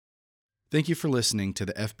Thank you for listening to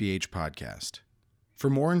the FBH podcast. For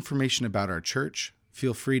more information about our church,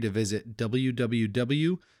 feel free to visit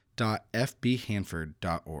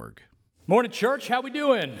www.fbhanford.org. Morning, church. How we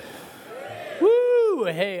doing? Woo!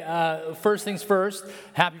 Hey, first things first,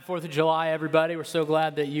 happy 4th of July, everybody. We're so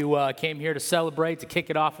glad that you came here to celebrate, to kick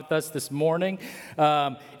it off with us this morning.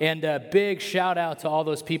 And a big shout out to all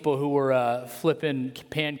those people who were flipping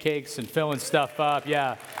pancakes and filling stuff up.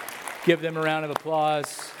 Yeah, give them a round of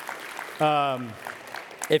applause.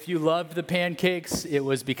 If you loved the pancakes, it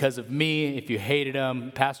was because of me. If you hated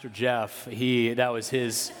them, Pastor Jeff, that was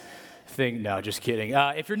his thing. No, just kidding.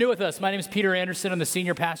 If you're new with us, my name is Peter Anderson. I'm the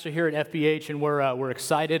senior pastor here at FBH, and we're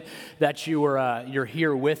excited that you're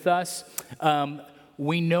here with us.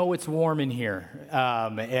 We know it's warm in here,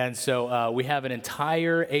 and so we have an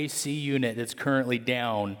entire AC unit that's currently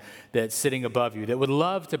down that's sitting above you that would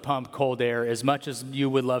love to pump cold air as much as you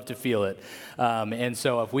would love to feel it. And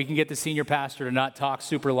so if we can get the senior pastor to not talk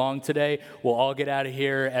super long today, we'll all get out of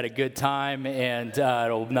here at a good time, and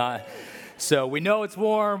it'll not... So we know it's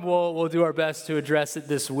warm. We'll do our best to address it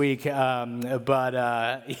this week.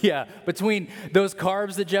 But between those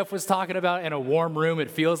carbs that Jeff was talking about and a warm room, it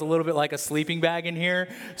feels a little bit like a sleeping bag in here.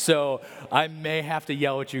 So I may have to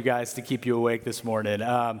yell at you guys to keep you awake this morning.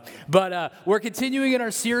 But we're continuing in our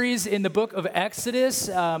series in the book of Exodus.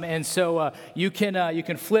 And so you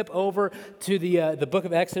can flip over to the book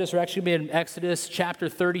of Exodus. We're actually in Exodus chapter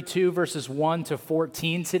 32, verses 1 to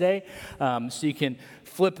 14 today. So you can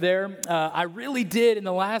flip there. I really did in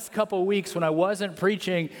the last couple of weeks when I wasn't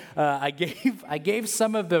preaching. I gave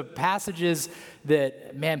some of the passages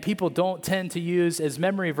that, people don't tend to use as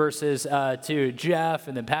memory verses to Jeff,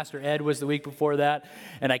 and then Pastor Ed was the week before that.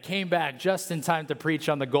 And I came back just in time to preach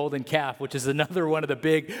on the golden calf, which is another one of the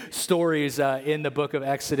big stories in the book of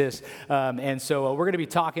Exodus. And so we're going to be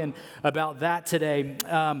talking about that today.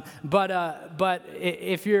 But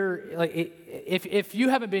if you're like, if you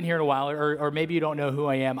haven't been here in a while, or maybe you don't know who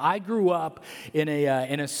I am, I grew up in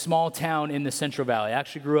a small town in the Central Valley. I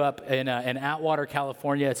actually grew up in Atwater,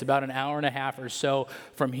 California. It's about an hour and a half or so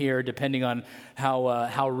from here, depending on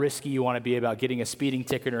how risky you want to be about getting a speeding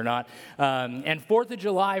ticket or not. And 4th of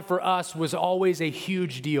July for us was always a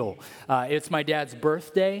huge deal. It's my dad's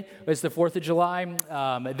birthday. It's the 4th of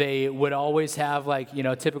July. They would always have,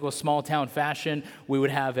 typical small town fashion. We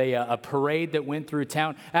would have a parade that went through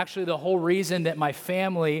town. Actually, the whole reason that my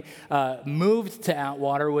family moved to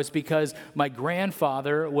Atwater was because my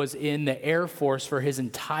grandfather was in the Air Force for his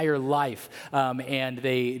entire life. And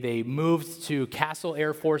they moved to Castle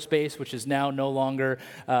Air Force Base, which is now no longer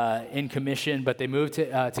in commission, but they moved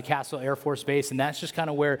to Castle Air Force Base, and that's just kind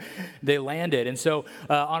of where they landed. And so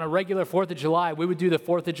on a regular 4th of July, we would do the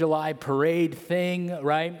 4th of July parade thing,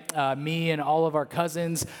 right? Me and all of our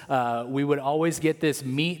cousins, we would always get this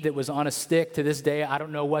meat that was on a stick. To this day, I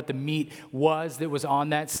don't know what the meat was that was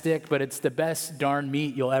on that stick, but it's the best darn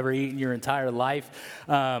meat you'll ever eat in your entire life.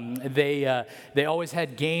 They always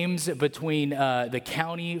had games between the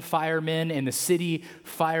county firemen and the city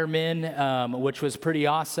firemen, which was pretty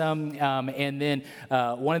awesome. And then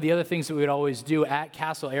one of the other things that we would always do at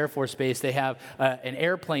Castle Air Force Base, they have an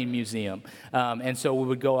airplane museum. And so we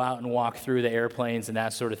would go out and walk through the airplanes and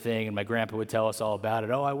that sort of thing. And my grandpa would tell us all about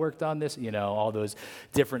it. Oh, I worked on this, all those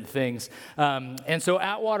different things. And so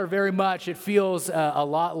Atwater, very much, it feels a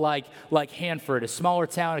lot like Hanford, a smaller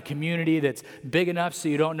town, a community that's big enough so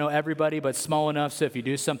you don't know everybody, but small enough so if you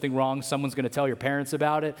do something wrong, someone's going to tell your parents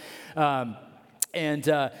about it. And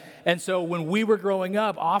so when we were growing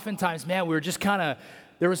up, oftentimes, we were just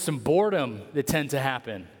there was some boredom that tend to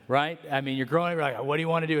happen, right? I mean, you're growing up, you're like, what do you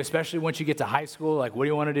want to do? Especially once you get to high school, like, what do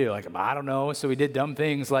you want to do? Like, I don't know. So we did dumb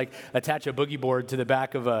things like attach a boogie board to the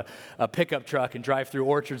back of a pickup truck and drive through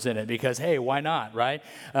orchards in it because, hey, why not, right?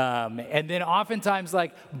 And then oftentimes,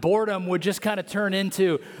 boredom would just kind of turn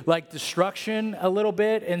into, destruction a little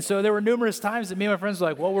bit. And so there were numerous times that me and my friends were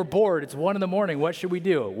like, well, we're bored. It's 1 a.m. What should we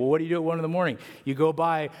do? Well, what do you do at 1 a.m? You go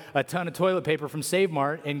buy a ton of toilet paper from Save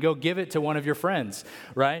Mart and go give it to one of your friends,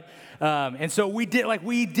 right? And so we did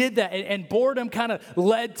that, and boredom kind of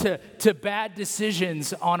led to bad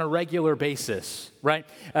decisions on a regular basis, right?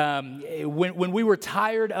 When we were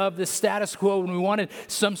tired of the status quo, when we wanted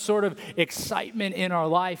some sort of excitement in our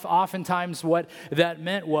life, oftentimes what that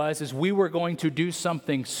meant is we were going to do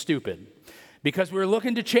something stupid. because we were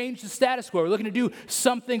looking to change the status quo. We were looking to do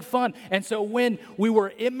something fun. And so when we were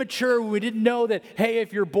immature, we didn't know that, hey,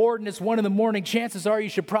 if you're bored and it's 1 a.m, chances are you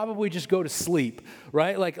should probably just go to sleep,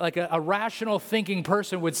 right? Like a rational thinking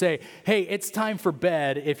person would say, hey, it's time for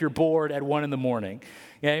bed if you're bored at 1 a.m.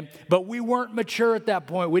 Okay? But we weren't mature at that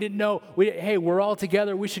point. We didn't know, hey, we're all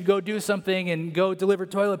together. We should go do something and go deliver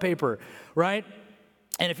toilet paper, right?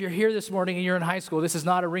 And if you're here this morning and you're in high school, this is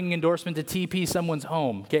not a ringing endorsement to TP someone's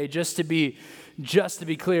home, okay? Just to be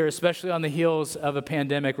clear, especially on the heels of a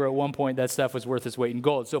pandemic where at one point that stuff was worth its weight in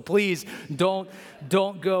gold. So please don't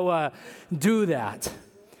go do that.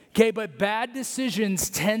 Okay, but bad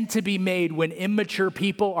decisions tend to be made when immature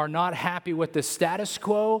people are not happy with the status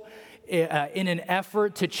quo in an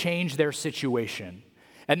effort to change their situation.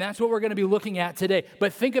 And that's what we're going to be looking at today.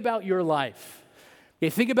 But think about your life. Okay,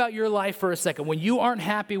 think about your life for a second. When you aren't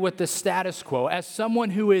happy with the status quo, as someone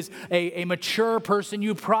who is a mature person,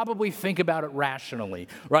 you probably think about it rationally,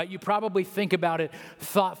 right? You probably think about it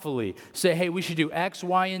thoughtfully. Say, hey, we should do X,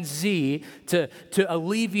 Y, and Z to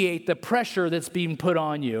alleviate the pressure that's being put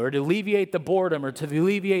on you, or to alleviate the boredom, or to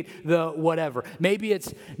alleviate the whatever. Maybe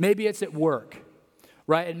it's at work,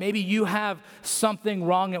 right? And maybe you have something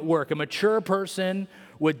wrong at work. A mature person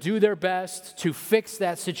would do their best to fix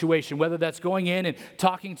that situation, whether that's going in and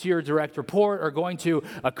talking to your direct report or going to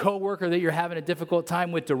a coworker that you're having a difficult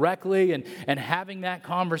time with directly and having that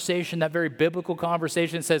conversation, that very biblical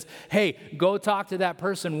conversation that says, hey, go talk to that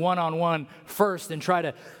person one-on-one first and try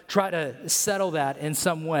to settle that in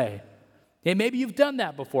some way. And maybe you've done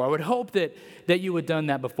that before. I would hope that you had done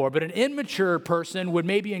that before. But an immature person would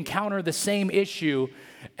maybe encounter the same issue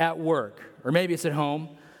at work, or maybe it's at home.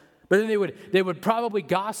 But then they would probably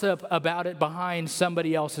gossip about it behind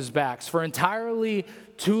somebody else's backs for entirely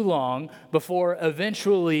too long before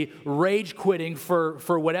eventually rage quitting for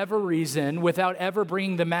whatever reason without ever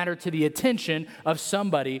bringing the matter to the attention of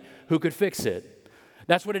somebody who could fix it.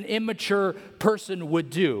 That's what an immature person would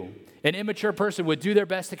do. An immature person would do their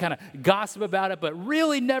best to kind of gossip about it, but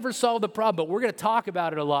really never solve the problem. But we're going to talk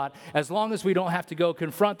about it a lot as long as we don't have to go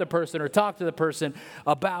confront the person or talk to the person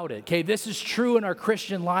about it. Okay, this is true in our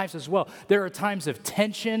Christian lives as well. There are times of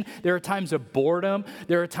tension. There are times of boredom.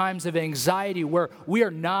 There are times of anxiety where we are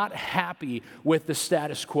not happy with the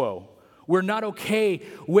status quo. We're not okay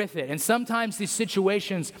with it. And sometimes these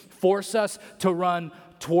situations force us to run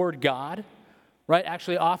toward God. Right?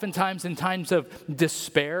 Actually, oftentimes in times of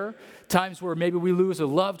despair, times where maybe we lose a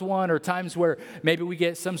loved one, or times where maybe we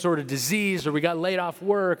get some sort of disease, or we got laid off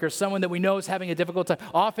work, or someone that we know is having a difficult time.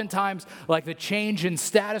 Oftentimes, like the change in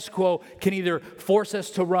status quo can either force us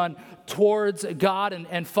to run towards God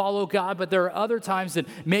and follow God, but there are other times that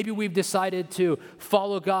maybe we've decided to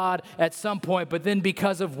follow God at some point, but then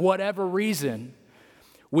because of whatever reason,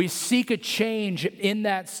 we seek a change in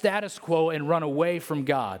that status quo and run away from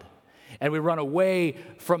God. And we run away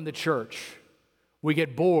from the church. We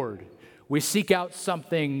get bored. We seek out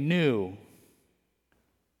something new.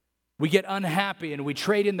 We get unhappy and we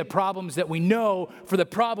trade in the problems that we know for the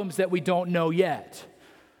problems that we don't know yet.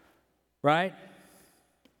 Right?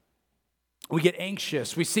 We get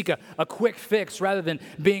anxious. We seek a quick fix rather than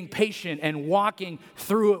being patient and walking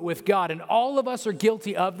through it with God. And all of us are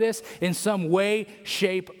guilty of this in some way,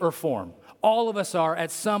 shape, or form. All of us are at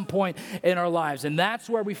some point in our lives. And that's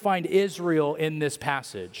where we find Israel in this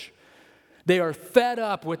passage. They are fed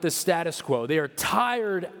up with the status quo. They are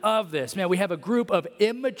tired of this. Man, we have a group of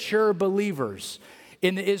immature believers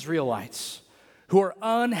in the Israelites who are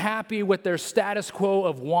unhappy with their status quo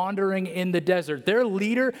of wandering in the desert. Their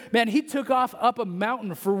leader, man, he took off up a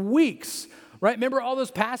mountain for weeks. Right? Remember all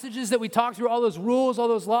those passages that we talked through, all those rules, all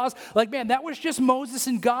those laws? Like, man, that was just Moses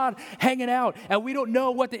and God hanging out. And we don't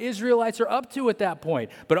know what the Israelites are up to at that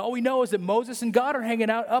point. But all we know is that Moses and God are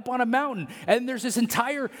hanging out up on a mountain. And there's this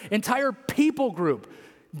entire people group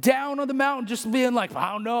down on the mountain just being like,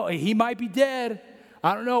 I don't know, he might be dead.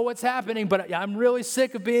 I don't know what's happening, but I'm really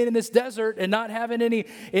sick of being in this desert and not having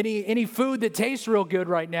any food that tastes real good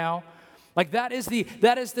right now. Like that is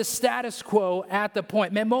the status quo at the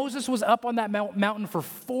point. Man, Moses was up on that mountain for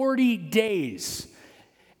 40 days.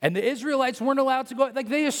 And the Israelites weren't allowed to go. Like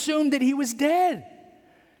they assumed that he was dead.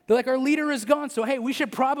 They're like, our leader is gone. So, hey, we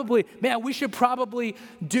should probably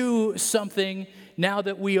do something now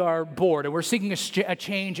that we are bored. And we're seeking a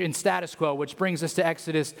change in status quo, which brings us to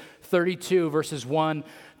Exodus 32, verses 1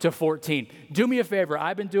 to 14. Do me a favor.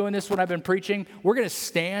 I've been doing this when I've been preaching. We're going to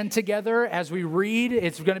stand together as we read.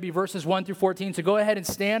 It's going to be verses 1 through 14. So go ahead and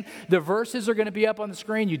stand. The verses are going to be up on the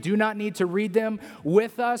screen. You do not need to read them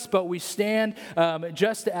with us, but we stand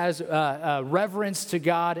just as reverence to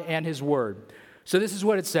God and his word. So this is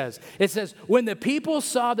what it says. It says, when the people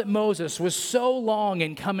saw that Moses was so long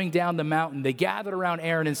in coming down the mountain, they gathered around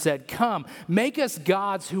Aaron and said, come, make us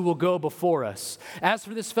gods who will go before us. As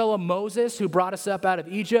for this fellow Moses who brought us up out of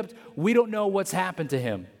Egypt, we don't know what's happened to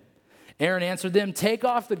him. Aaron answered them, take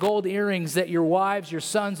off the gold earrings that your wives, your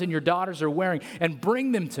sons, and your daughters are wearing and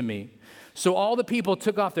bring them to me. So all the people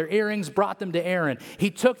took off their earrings, brought them to Aaron. He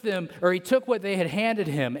took what they had handed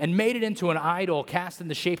him and made it into an idol cast in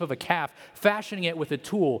the shape of a calf, fashioning it with a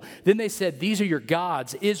tool. Then they said, these are your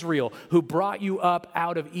gods, Israel, who brought you up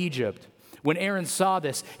out of Egypt. When Aaron saw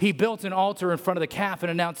this, he built an altar in front of the calf and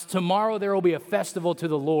announced, tomorrow there will be a festival to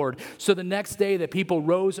the Lord. So the next day the people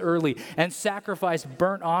rose early and sacrificed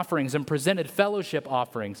burnt offerings and presented fellowship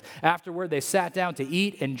offerings. Afterward they sat down to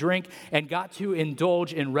eat and drink and got to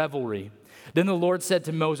indulge in revelry. Then the Lord said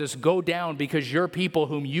to Moses, go down because your people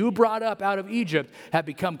whom you brought up out of Egypt have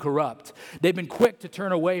become corrupt. They've been quick to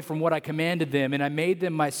turn away from what I commanded them, and I made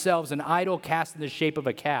them myself an idol cast in the shape of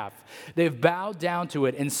a calf. They've bowed down to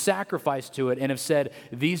it and sacrificed to it and have said,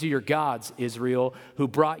 these are your gods, Israel, who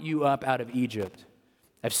brought you up out of Egypt.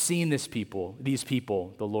 I've seen these people,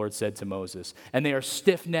 the Lord said to Moses, and they are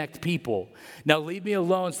stiff-necked people. Now leave me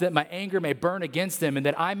alone so that my anger may burn against them and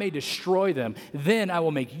that I may destroy them. Then I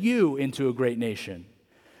will make you into a great nation.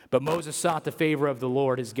 But Moses sought the favor of the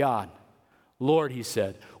Lord his God. Lord, he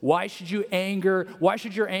said, why should your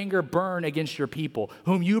anger burn against your people,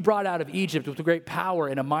 whom you brought out of Egypt with a great power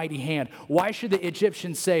and a mighty hand? Why should the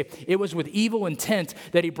Egyptians say it was with evil intent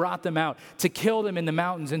that he brought them out, to kill them in the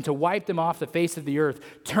mountains and to wipe them off the face of the earth?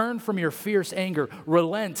 Turn from your fierce anger,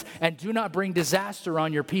 relent, and do not bring disaster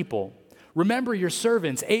on your people. Remember your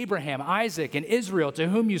servants, Abraham, Isaac, and Israel, to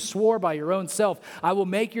whom you swore by your own self, I will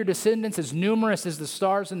make your descendants as numerous as the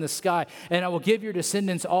stars in the sky, and I will give your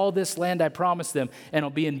descendants all this land I promised them, and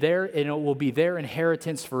it will be their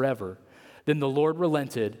inheritance forever. Then the Lord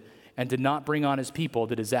relented and did not bring on his people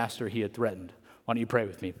the disaster he had threatened. Why don't you pray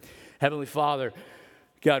with me? Heavenly Father,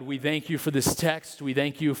 God, we thank you for this text. We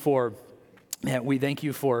thank you for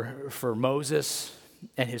Moses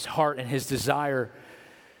and his heart and his desire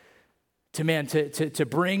to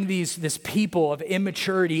bring this people of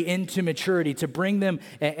immaturity into maturity, to bring them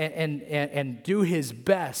and do his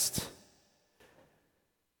best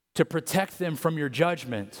to protect them from your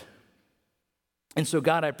judgment. And so,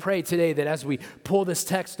 God, I pray today that as we pull this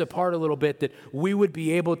text apart a little bit, that we would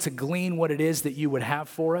be able to glean what it is that you would have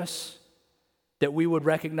for us, that we would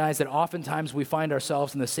recognize that oftentimes we find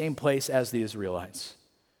ourselves in the same place as the Israelites.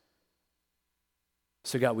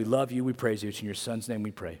 So, God, we love you, we praise you. It's in your Son's name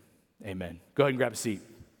we pray. Amen. Go ahead and grab a seat.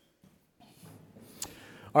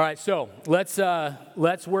 All right, so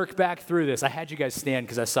let's work back through this. I had you guys stand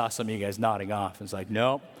because I saw some of you guys nodding off. It's like,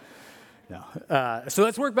 no. So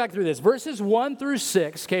let's work back through this. Verses 1 through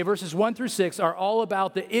 6, okay, verses 1 through 6 are all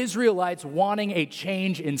about the Israelites wanting a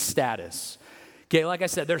change in status. Okay, like I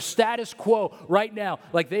said, their status quo right now,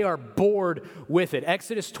 like they are bored with it.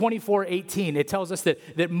 Exodus 24:18, it tells us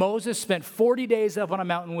that Moses spent 40 days up on a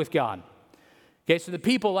mountain with God. Okay, so the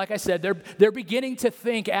people, like I said, they're beginning to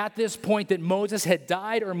think at this point that Moses had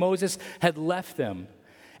died or Moses had left them.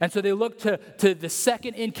 And so they look to the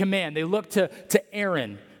second in command. They look to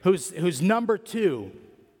Aaron, who's number 2,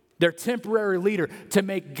 their temporary leader, to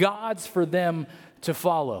make gods for them to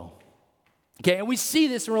follow. Okay, and we see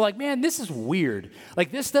this and we're like, man, this is weird.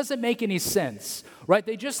 Like, this doesn't make any sense, right?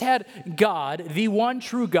 They just had God, the one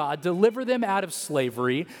true God, deliver them out of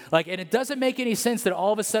slavery. Like, and it doesn't make any sense that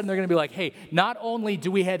all of a sudden they're going to be like, hey, not only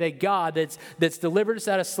do we have a God that's delivered us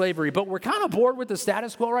out of slavery, but we're kind of bored with the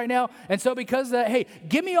status quo right now. And so because of that, hey,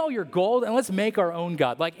 give me all your gold and let's make our own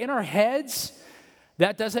God. Like, in our heads,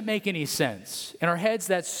 that doesn't make any sense. In our heads,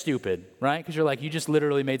 that's stupid, right? Because you're like, you just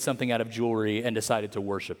literally made something out of jewelry and decided to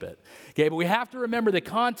worship it. Okay, but we have to remember the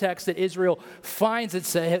context that Israel finds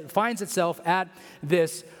itself at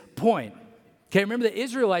this point. Okay, remember the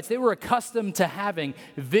Israelites, they were accustomed to having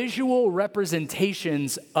visual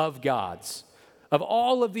representations of gods, of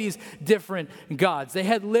all of these different gods. They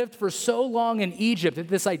had lived for so long in Egypt that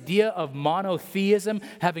this idea of monotheism,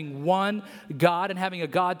 having one God and having a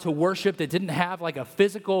God to worship that didn't have like a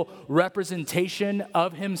physical representation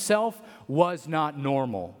of himself, was not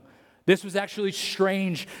normal. This was actually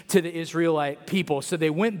strange to the Israelite people. So they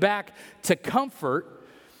went back to comfort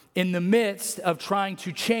in the midst of trying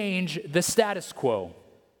to change the status quo.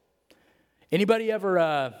 Anybody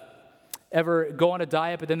ever go on a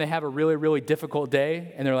diet, but then they have a really, really difficult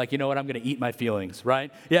day, and they're like, you know what, I'm going to eat my feelings,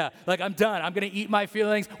 right? Yeah, like I'm done. I'm going to eat my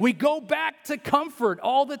feelings. We go back to comfort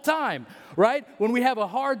all the time. right? When we have a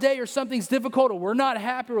hard day or something's difficult or we're not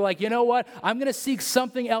happy, we're like, you know what? I'm going to seek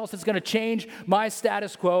something else that's going to change my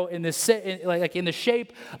status quo in the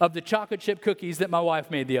shape of the chocolate chip cookies that my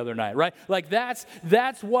wife made the other night, right? Like that's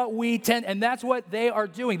what we tend, and that's what they are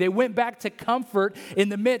doing. They went back to comfort in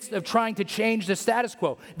the midst of trying to change the status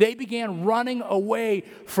quo. They began running away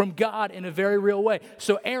from God in a very real way.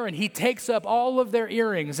 So Aaron, he takes up all of their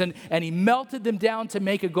earrings and he melted them down to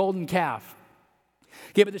make a golden calf.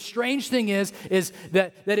 Okay, but the strange thing is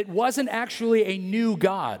that it wasn't actually a new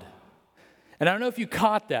God. And I don't know if you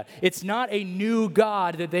caught that. It's not a new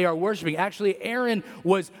God that they are worshiping. Actually, Aaron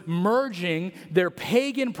was merging their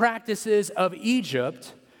pagan practices of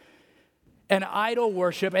Egypt and idol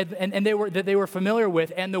worship and that they were familiar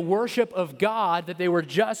with, and the worship of God that they were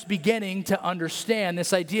just beginning to understand,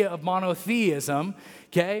 this idea of monotheism,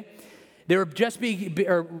 okay? They were just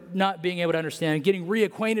not being able to understand, getting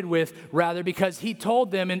reacquainted with, rather, because he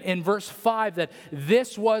told them in verse 5 that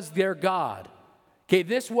this was their God. Okay,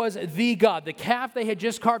 this was the God. The calf they had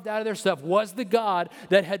just carved out of their stuff was the God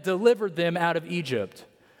that had delivered them out of Egypt.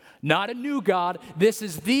 Not a new God. This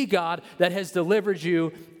is the God that has delivered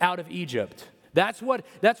you out of Egypt. That's what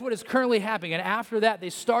is currently happening. And after that,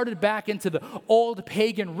 they started back into the old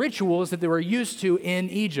pagan rituals that they were used to in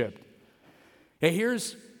Egypt. Okay,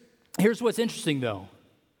 here's what's interesting, though.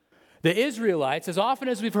 The Israelites, as often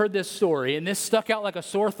as we've heard this story, and this stuck out like a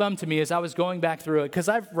sore thumb to me as I was going back through it, because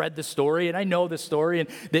I've read the story and I know the story, and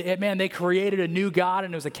they created a new God,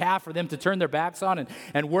 and it was a calf for them to turn their backs on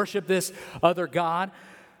and worship this other God.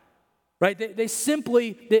 Right?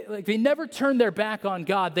 They never turned their back on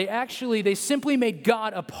God. They simply made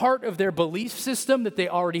God a part of their belief system that they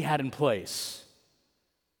already had in place.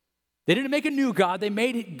 They didn't make a new God. They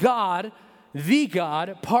made God, the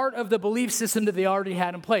God, part of the belief system that they already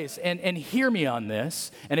had in place. And hear me on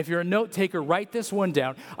this, and if you're a note taker, write this one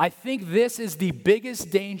down. I think this is the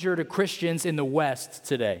biggest danger to Christians in the West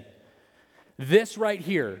today. This right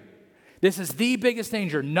here. This is the biggest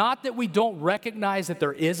danger. Not that we don't recognize that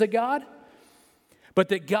there is a God, but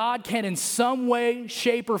that God can in some way,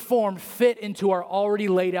 shape, or form fit into our already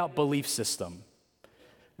laid out belief system.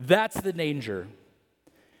 That's the danger.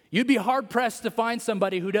 You'd be hard-pressed to find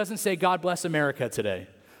somebody who doesn't say, God bless America today,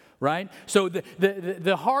 right? So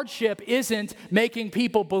the hardship isn't making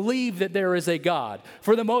people believe that there is a God.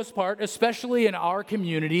 For the most part, especially in our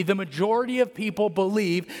community, the majority of people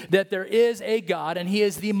believe that there is a God, and he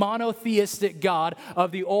is the monotheistic God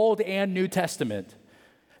of the Old and New Testament.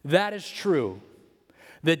 That is true.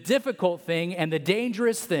 The difficult thing and the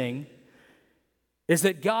dangerous thing is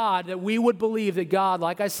that we would believe that God,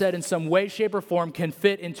 like I said, in some way, shape, or form can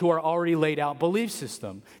fit into our already laid out belief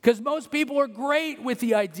system. Because most people are great with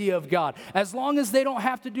the idea of God, as long as they don't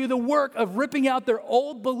have to do the work of ripping out their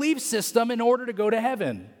old belief system in order to go to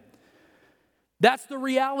heaven. That's the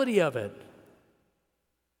reality of it.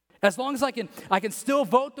 As long as I can still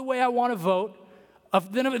vote the way I want to vote,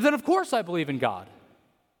 then of course I believe in God.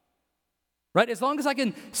 Right? As long as I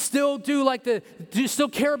can still still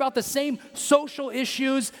care about the same social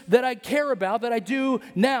issues that I care about, that I do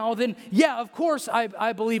now, then yeah, of course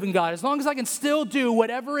I believe in God. As long as I can still do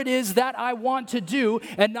whatever it is that I want to do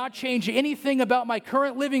and not change anything about my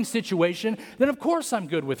current living situation, then of course I'm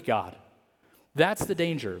good with God. That's the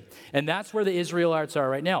danger. And that's where the Israelites are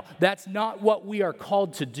right now. That's not what we are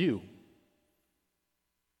called to do.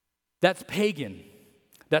 That's pagan.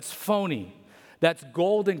 That's phony. That's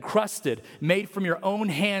gold encrusted, made from your own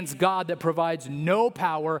hands, God that provides no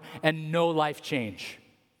power and no life change.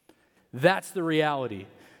 That's the reality.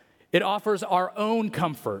 It offers our own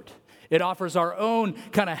comfort. It offers our own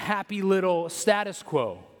kind of happy little status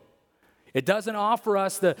quo. It doesn't offer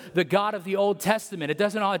us the God of the Old Testament. It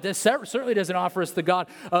certainly doesn't offer us the God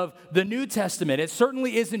of the New Testament. It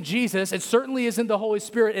certainly isn't Jesus. It certainly isn't the Holy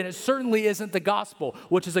Spirit. And it certainly isn't the gospel,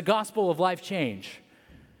 which is a gospel of life change.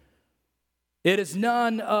 It is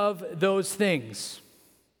none of those things.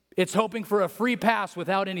 It's hoping for a free pass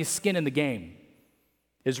without any skin in the game,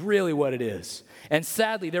 is really what it is. And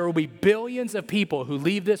sadly, there will be billions of people who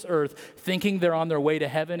leave this earth thinking they're on their way to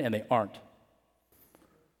heaven, and they aren't.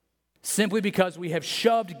 Simply because we have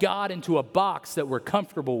shoved God into a box that we're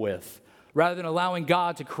comfortable with, rather than allowing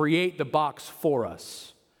God to create the box for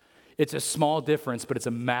us. It's a small difference, but it's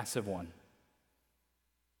a massive one.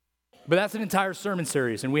 But that's an entire sermon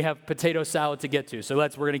series, and we have potato salad to get to. So we're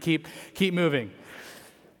going to keep moving.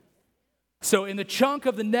 So in the chunk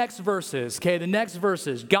of the next verses,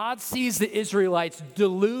 God sees the Israelites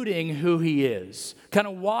diluting who he is, kind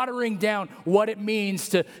of watering down what it means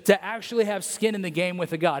to actually have skin in the game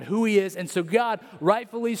with a God, who he is. And so God,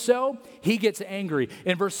 rightfully so, he gets angry.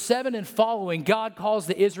 In verse 7 and following, God calls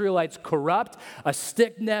the Israelites corrupt, a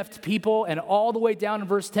stiff-necked people, and all the way down in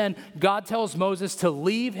verse 10, God tells Moses to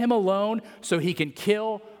leave him alone so he can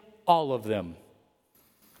kill all of them.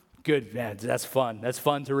 Good, man, that's fun. That's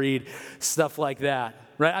fun to read stuff like that,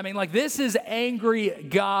 right? I mean, like, this is angry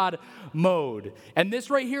God mode. And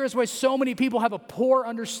this right here is why so many people have a poor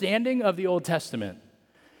understanding of the Old Testament.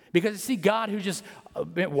 Because you see God who just,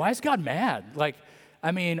 why is God mad? Like,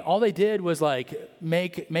 I mean, all they did was like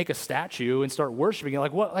make a statue and start worshiping it.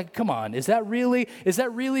 Like, what? Like, come on, is that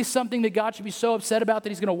really something that God should be so upset about that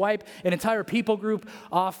he's going to wipe an entire people group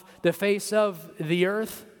off the face of the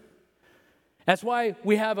earth? That's why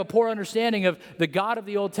we have a poor understanding of the God of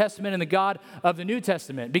the Old Testament and the God of the New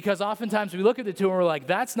Testament, because oftentimes we look at the two and we're like,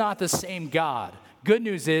 that's not the same God. Good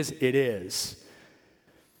news is, it is.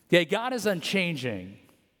 Okay, God is unchanging.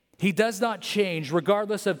 He does not change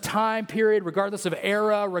regardless of time period, regardless of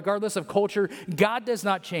era, regardless of culture. God does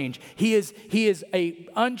not change. He is a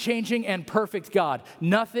unchanging and perfect God.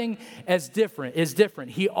 Nothing is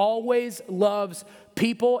different. He always loves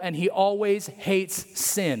people and he always hates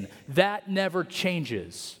sin. That never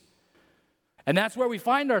changes. And that's where we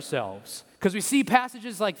find ourselves. Because we see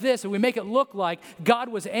passages like this and we make it look like God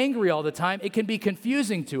was angry all the time. It can be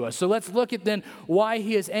confusing to us. So let's look at then why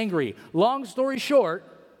he is angry. Long story short,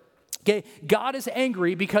 okay, God is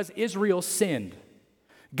angry because Israel sinned.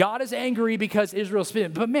 God is angry because Israel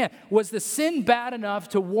sinned. But man, was the sin bad enough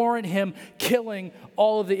to warrant him killing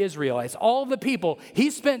all of the Israelites, all of the people? He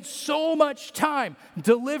spent so much time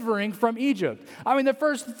delivering from Egypt. I mean, the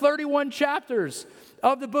first 31 chapters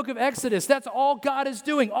of the book of Exodus, that's all God is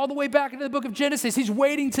doing. All the way back into the book of Genesis, he's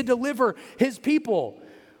waiting to deliver his people,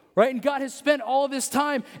 right? And God has spent all of this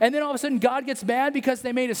time, and then all of a sudden God gets mad because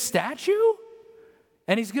they made a statue?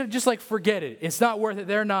 And he's going to just like, forget it. It's not worth it.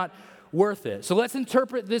 They're not worth it. So let's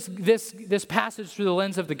interpret this passage through the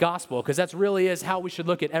lens of the gospel, because that's really is how we should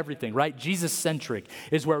look at everything, right? Jesus-centric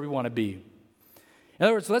is where we want to be. In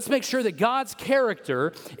other words, let's make sure that God's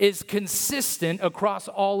character is consistent across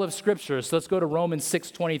all of Scripture. So let's go to Romans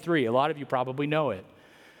 6:23. A lot of you probably know it.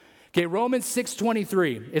 Okay, Romans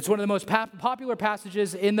 6:23. It's one of the most popular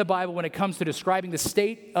passages in the Bible when it comes to describing the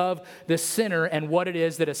state of the sinner and what it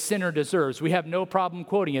is that a sinner deserves. We have no problem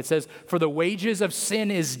quoting it. It says, "For the wages of sin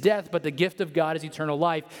is death, but the gift of God is eternal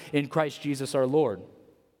life in Christ Jesus our Lord."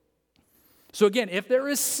 So again, if there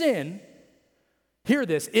is sin, hear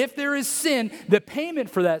this, if there is sin, the payment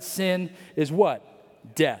for that sin is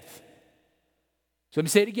what? Death. So let me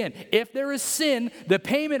say it again. If there is sin, the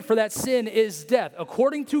payment for that sin is death.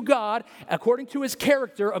 According to God, according to his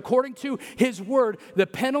character, according to his word, the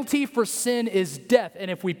penalty for sin is death. And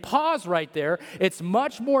if we pause right there, it's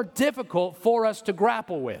much more difficult for us to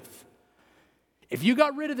grapple with. If you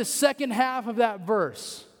got rid of the second half of that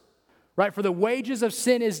verse, right, for the wages of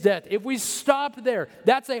sin is death, if we stop there,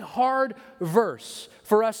 that's a hard verse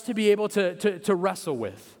for us to be able to wrestle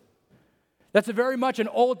with. That's a very much an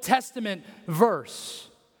Old Testament verse.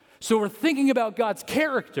 So we're thinking about God's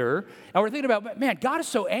character, and we're thinking about, man, God is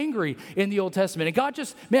so angry in the Old Testament. And God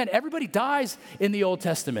just, man, everybody dies in the Old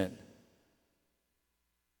Testament.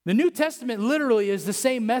 The New Testament literally is the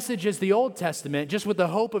same message as the Old Testament, just with the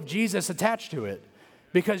hope of Jesus attached to it,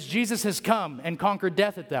 because Jesus has come and conquered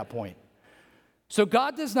death at that point. So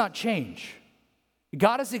God does not change.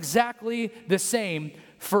 God is exactly the same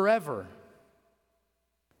forever.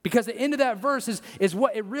 Because the end of that verse is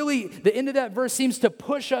what it really, the end of that verse seems to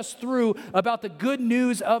push us through about the good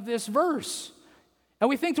news of this verse. And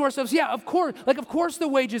we think to ourselves, yeah, of course the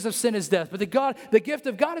wages of sin is death, but the gift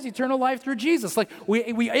of God is eternal life through Jesus. Like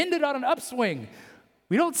we ended on an upswing.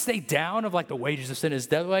 We don't stay down of like the wages of sin is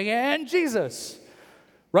death, like, and Jesus.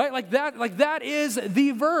 Right? Like that is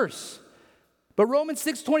the verse. But Romans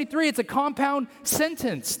 6:23, it's a compound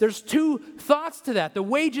sentence. There's two thoughts to that. The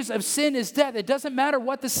wages of sin is death. It doesn't matter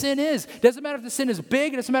what the sin is. It doesn't matter if the sin is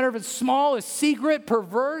big. It doesn't matter if it's small, is secret,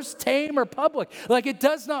 perverse, tame, or public. Like, it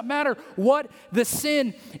does not matter what the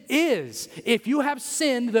sin is. If you have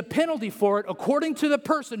sinned, the penalty for it, according to the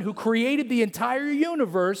person who created the entire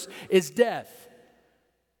universe, is death.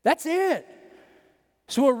 That's it.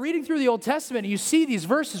 So we're reading through the Old Testament, and you see these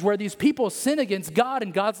verses where these people sin against God,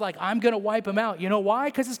 and God's like, I'm going to wipe them out. You know why?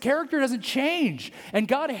 Because his character doesn't change, and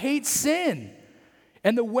God hates sin.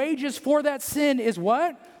 And the wages for that sin is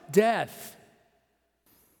what? Death.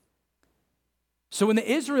 So when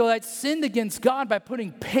the Israelites sinned against God by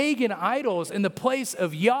putting pagan idols in the place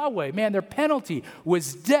of Yahweh, man, their penalty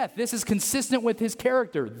was death. This is consistent with his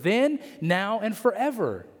character, then, now, and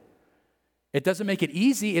forever. It doesn't make it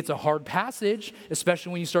easy. It's a hard passage,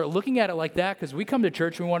 especially when you start looking at it like that, because we come to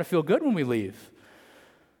church and we want to feel good when we leave.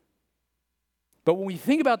 But when we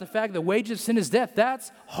think about the fact that the wages of sin is death,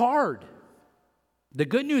 that's hard. The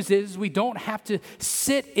good news is we don't have to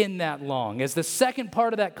sit in that long, as the second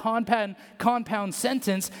part of that compound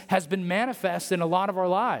sentence has been manifest in a lot of our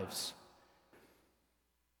lives.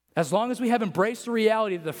 As long as we have embraced the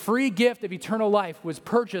reality that the free gift of eternal life was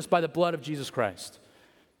purchased by the blood of Jesus Christ.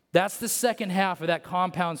 That's the second half of that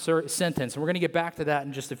compound sentence, and we're going to get back to that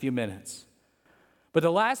in just a few minutes. But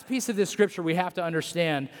the last piece of this scripture, we have to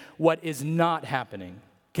understand what is not happening.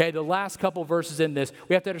 Okay, the last couple verses in this,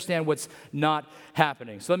 we have to understand what's not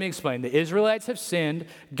happening. So let me explain. The Israelites have sinned.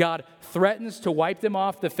 God threatens to wipe them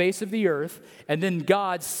off the face of the earth, and then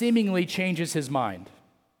God seemingly changes his mind.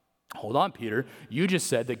 Hold on, Peter. You just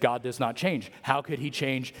said that God does not change. How could he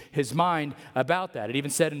change his mind about that? It even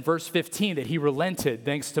said in verse 15 that he relented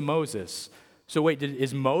thanks to Moses. So wait,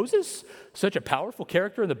 is Moses such a powerful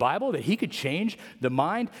character in the Bible that he could change the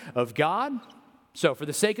mind of God? So for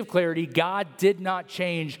the sake of clarity, God did not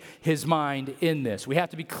change his mind in this. We have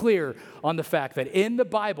to be clear on the fact that in the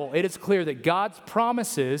Bible, it is clear that God's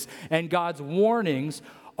promises and God's warnings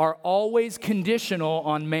are always conditional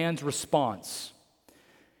on man's response.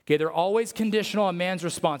 Okay, they're always conditional on man's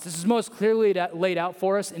response. This is most clearly laid out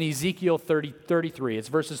for us in Ezekiel 33. It's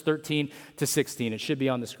verses 13 to 16. It should be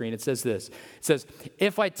on the screen. It says this. It says,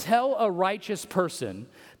 "If I tell a righteous person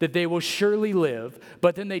that they will surely live,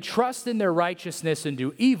 but then they trust in their righteousness and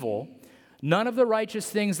do evil, none of the righteous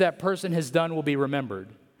things that person has done will be remembered.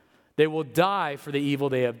 They will die for the evil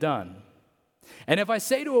they have done. And if I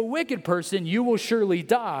say to a wicked person, you will surely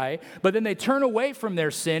die, but then they turn away from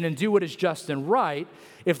their sin and do what is just and right,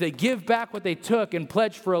 if they give back what they took and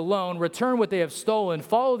pledge for a loan, return what they have stolen,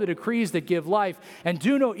 follow the decrees that give life, and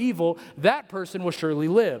do no evil, that person will surely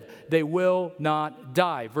live. They will not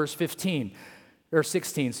die." Verse 16,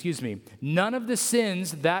 "None of the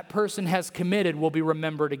sins that person has committed will be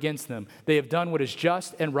remembered against them. They have done what is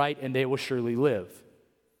just and right, and they will surely live."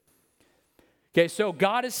 Okay, so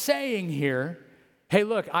God is saying here, hey,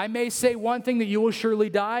 look, I may say one thing that you will surely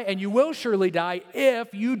die, and you will surely die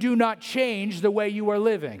if you do not change the way you are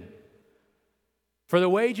living. For the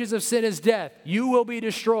wages of sin is death. You will be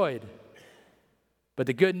destroyed. But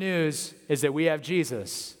the good news is that we have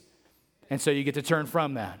Jesus, and so you get to turn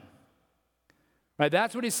from that. Right,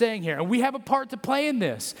 that's what he's saying here. And we have a part to play in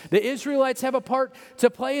this. The Israelites have a part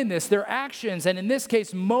to play in this. Their actions, and in this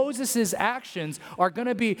case, Moses' actions, are going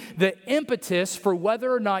to be the impetus for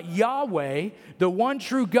whether or not Yahweh, the one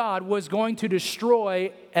true God, was going to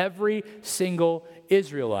destroy every single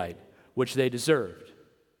Israelite, which they deserved.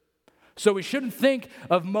 So we shouldn't think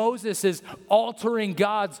of Moses as altering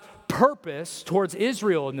God's purpose towards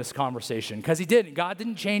Israel in this conversation, because he didn't. God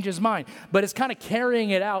didn't change his mind, but it's kind of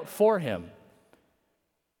carrying it out for him.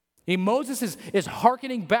 Moses is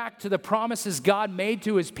hearkening back to the promises God made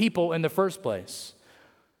to his people in the first place.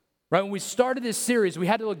 Right? When we started this series, we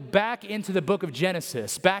had to look back into the book of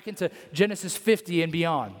Genesis, back into Genesis 50 and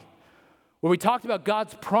beyond, where we talked about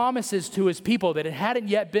God's promises to his people that it hadn't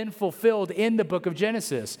yet been fulfilled in the book of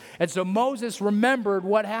Genesis. And so Moses remembered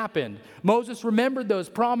what happened. Moses remembered those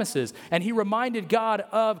promises, and he reminded God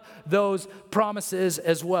of those promises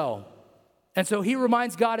as well. And so he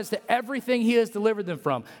reminds God as to everything he has delivered them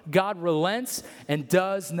from. God relents and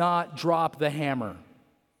does not drop the hammer.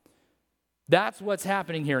 That's what's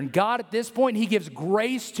happening here. And God, at this point, he gives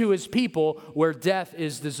grace to his people where death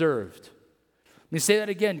is deserved. Let me say that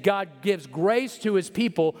again. God gives grace to his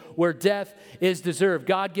people where death is deserved.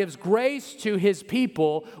 God gives grace to his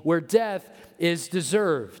people where death is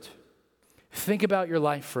deserved. Think about your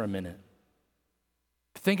life for a minute.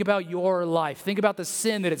 Think about your life. Think about the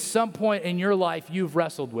sin that at some point in your life you've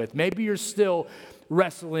wrestled with. Maybe you're still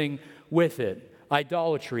wrestling with it.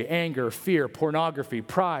 Idolatry, anger, fear, pornography,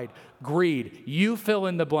 pride, greed. You fill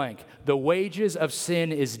in the blank. The wages of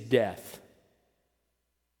sin is death.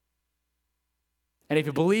 And if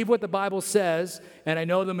you believe what the Bible says, and I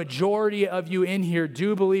know the majority of you in here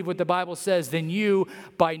do believe what the Bible says, then you,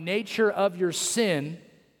 by nature of your sin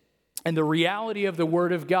and the reality of the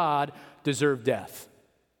Word of God, deserve death.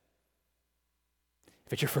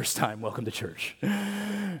 If it's your first time, welcome to church.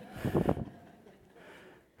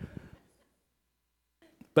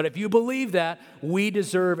 But if you believe that, we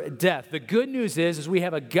deserve death. The good news is we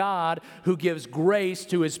have a God who gives grace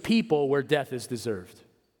to his people where death is deserved.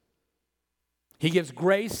 He gives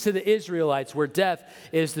grace to the Israelites where death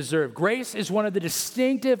is deserved. Grace is one of the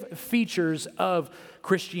distinctive features of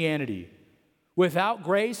Christianity. Without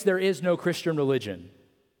grace, there is no Christian religion.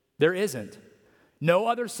 There isn't. No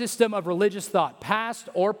other system of religious thought, past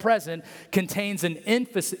or present, contains an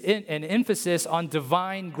emphasis on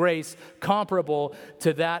divine grace comparable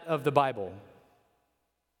to that of the Bible.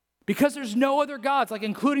 Because there's no other gods, like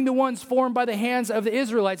including the ones formed by the hands of the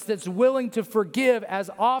Israelites, that's willing to forgive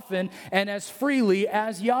as often and as freely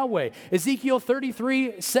as Yahweh. Ezekiel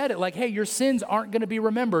 33 said it like, hey, your sins aren't going to be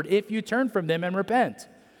remembered if you turn from them and repent.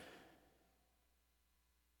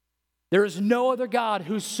 There is no other God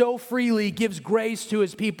who so freely gives grace to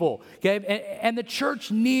his people. Okay? And the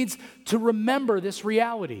church needs to remember this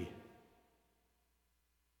reality.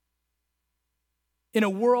 In a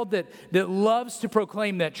world that loves to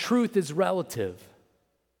proclaim that truth is relative.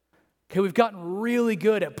 Okay, we've gotten really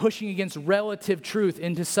good at pushing against relative truth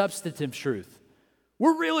into substantive truth.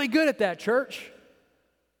 We're really good at that, church.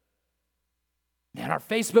 And our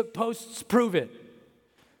Facebook posts prove it.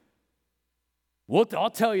 I'll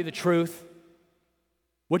tell you the truth,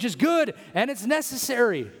 which is good and it's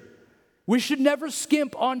necessary. We should never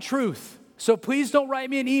skimp on truth. So please don't write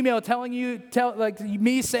me an email telling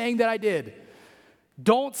me saying that I did.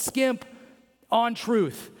 Don't skimp on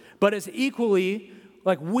truth. But as equally,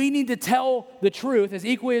 we need to tell the truth, as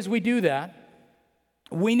equally as we do that,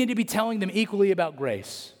 we need to be telling them equally about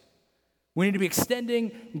grace. We need to be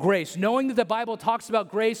extending grace. Knowing that the Bible talks about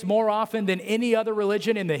grace more often than any other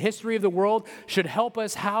religion in the history of the world should help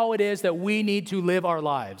us how it is that we need to live our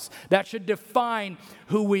lives. That should define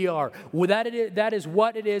who we are. That is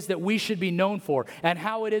what it is that we should be known for, and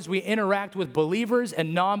how it is we interact with believers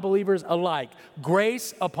and non-believers alike.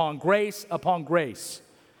 Grace upon grace upon grace.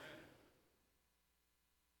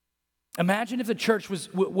 Imagine if the church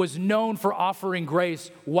was known for offering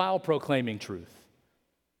grace while proclaiming truth.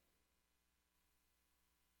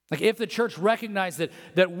 If the church recognized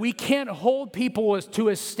that we can't hold people to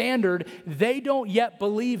a standard they don't yet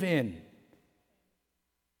believe in.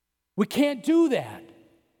 We can't do that.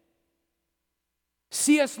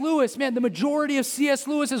 C.S. Lewis, the majority of C.S.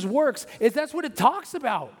 Lewis's works that's what it talks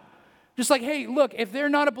about. Just like, hey, look, if they're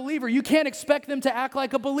not a believer, you can't expect them to act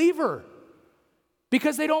like a believer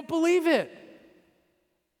because they don't believe it.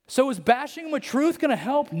 So is bashing them with truth going to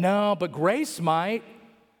help? No, but grace might.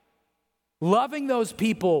 Loving those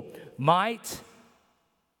people might.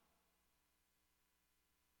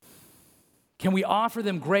 Can we offer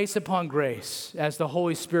them grace upon grace as the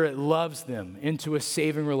Holy Spirit loves them into a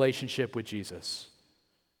saving relationship with Jesus?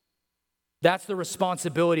 That's the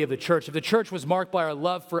responsibility of the church. If the church was marked by our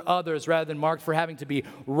love for others rather than marked for having to be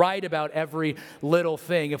right about every little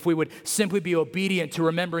thing, if we would simply be obedient to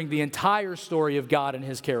remembering the entire story of God and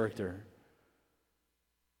his character,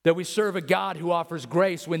 that we serve a God who offers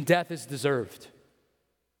grace when death is deserved.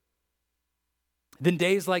 Then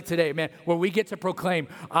days like today, where we get to proclaim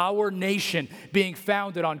our nation being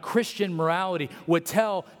founded on Christian morality would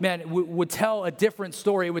tell a different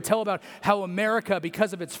story. It would tell about how America,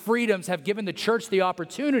 because of its freedoms, have given the church the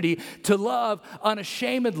opportunity to love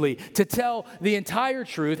unashamedly, to tell the entire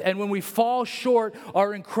truth. And when we fall short,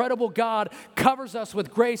 our incredible God covers us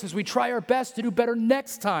with grace as we try our best to do better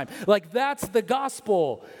next time. That's the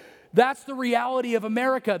gospel. That's the reality of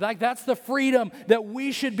America. That's the freedom that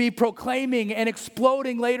we should be proclaiming and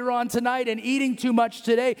exploding later on tonight and eating too much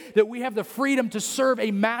today, that we have the freedom to serve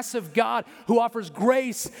a massive God who offers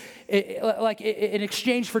grace in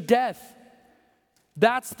exchange for death.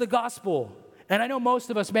 That's the gospel. And I know most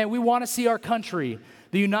of us, we want to see our country,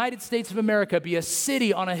 the United States of America, be a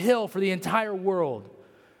city on a hill for the entire world.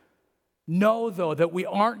 Know, though, that we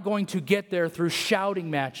aren't going to get there through shouting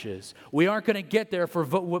matches. We aren't going to get there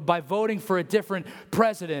by voting for a different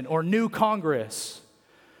president or new Congress.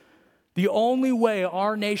 The only way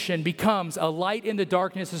our nation becomes a light in the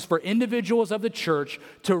darkness is for individuals of the church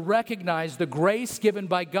to recognize the grace given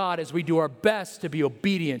by God as we do our best to be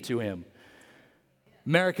obedient to him.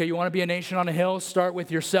 America, you want to be a nation on a hill? Start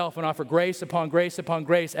with yourself and offer grace upon grace upon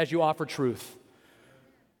grace as you offer truth.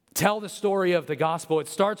 Tell the story of the gospel. It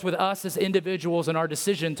starts with us as individuals and our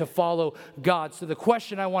decision to follow God. So the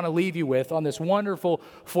question I want to leave you with on this wonderful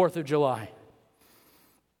 4th of July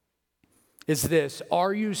is this: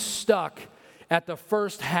 are you stuck at the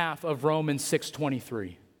first half of Romans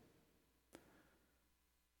 6:23?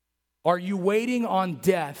 Are you waiting on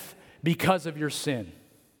death because of your sin?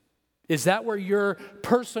 Is that where you're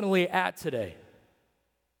personally at today?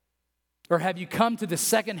 Or have you come to the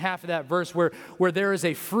second half of that verse where there is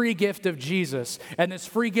a free gift of Jesus, and this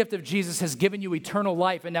free gift of Jesus has given you eternal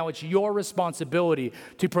life, and now it's your responsibility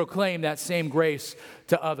to proclaim that same grace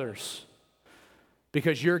to others?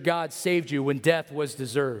 because your God saved you when death was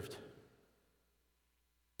deserved.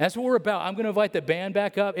 That's what we're about. I'm going to invite the band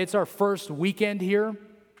back up. It's our first weekend here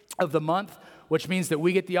of the month, which means that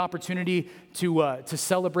we get the opportunity to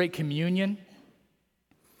celebrate communion.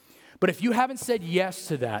 But if you haven't said yes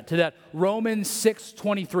to that Romans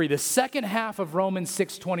 6:23, the second half of Romans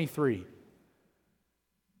 6:23,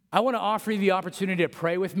 I want to offer you the opportunity to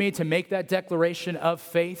pray with me, to make that declaration of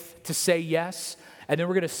faith, to say yes, and then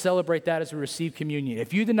we're going to celebrate that as we receive communion.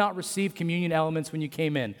 If you did not receive communion elements when you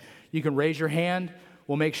came in, you can raise your hand.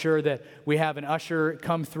 We'll make sure that we have an usher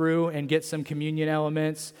come through and get some communion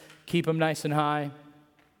elements. Keep them nice and high.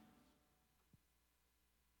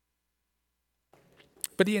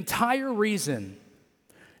 But the entire reason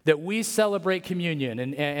that we celebrate communion,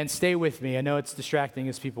 and stay with me, I know it's distracting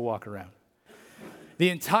as people walk around. The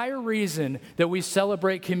entire reason that we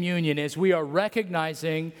celebrate communion is we are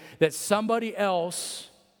recognizing that somebody else,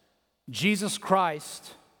 Jesus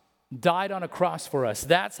Christ, died on a cross for us.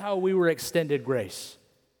 That's how we were extended grace.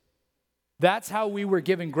 That's how we were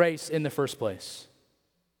given grace in the first place.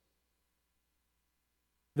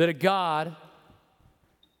 That a God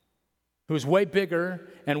who's way bigger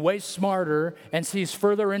and way smarter and sees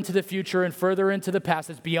further into the future and further into the past,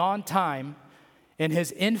 it's beyond time, in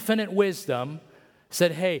his infinite wisdom,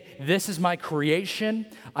 said, hey, this is my creation.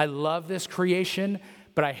 I love this creation,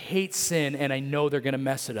 but I hate sin and I know they're going to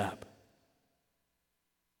mess it up.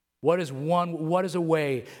 What is a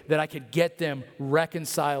way that I could get them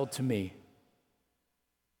reconciled to me?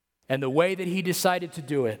 And the way that he decided to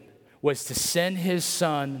do it was to send his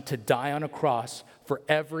son to die on a cross for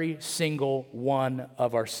every single one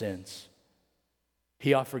of our sins.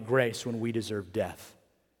 He offered grace when we deserved death,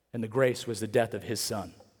 and the grace was the death of his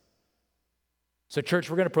son. So church,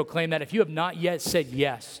 we're going to proclaim that. If you have not yet said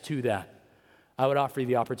yes to that, I would offer you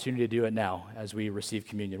the opportunity to do it now as we receive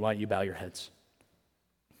communion. Why don't you bow your heads?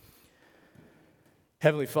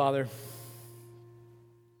 Heavenly Father,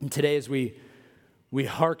 and today as we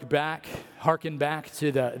hearken back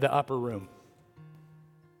to the upper room,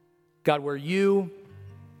 God, where your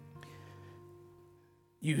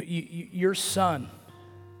son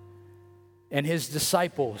and his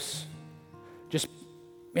disciples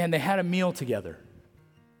they had a meal together.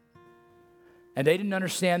 And they didn't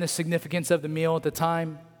understand the significance of the meal at the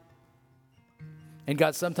time. And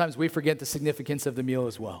God, sometimes we forget the significance of the meal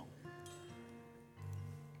as well.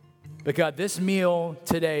 But God, this meal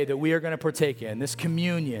today that we are going to partake in, this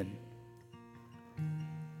communion,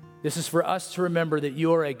 this is for us to remember that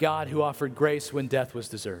you are a God who offered grace when death was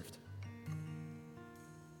deserved.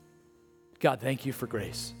 God, thank you for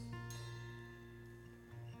grace.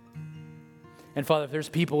 And Father, if there's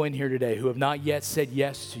people in here today who have not yet said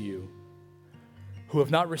yes to you, who have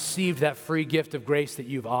not received that free gift of grace that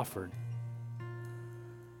you've offered,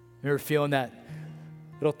 you're feeling that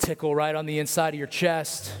little tickle right on the inside of your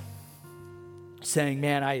chest, saying,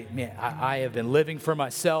 man, I have been living for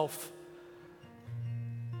myself.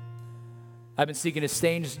 I've been seeking to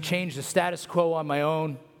change the status quo on my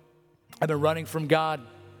own. I've been running from God.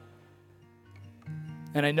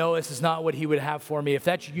 And I know this is not what he would have for me. If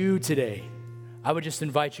that's you today, I would just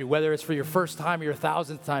invite you, whether it's for your first time or your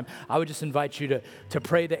 1,000th time, I would just invite you to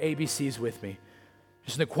pray the ABCs with me.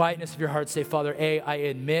 Just in the quietness of your heart, say, Father, I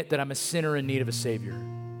admit that I'm a sinner in need of a Savior.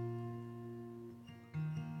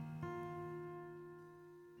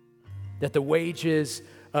 That the wages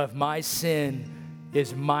of my sin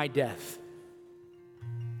is my death.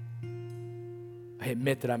 I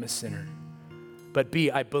admit that I'm a sinner. But B,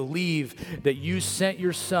 I believe that you sent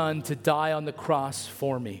your son to die on the cross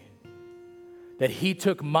for me. That he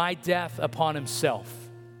took my death upon himself.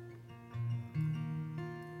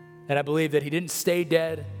 And I believe that he didn't stay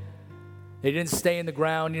dead. He didn't stay in the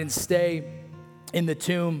ground. He didn't stay in the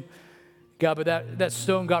tomb. God, but that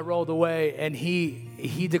stone got rolled away and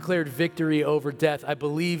he declared victory over death. I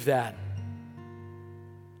believe that.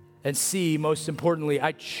 And C, most importantly,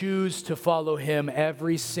 I choose to follow him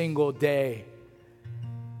every single day.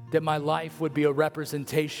 That my life would be a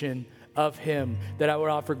representation of him, that I would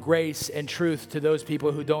offer grace and truth to those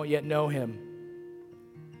people who don't yet know him.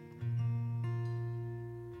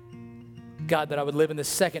 God, that I would live in the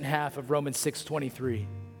second half of Romans 6:23,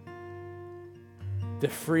 the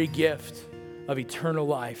free gift of eternal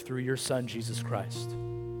life through your Son, Jesus Christ.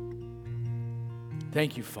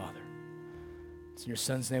 Thank you, Father. It's in your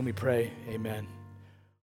Son's name we pray, amen.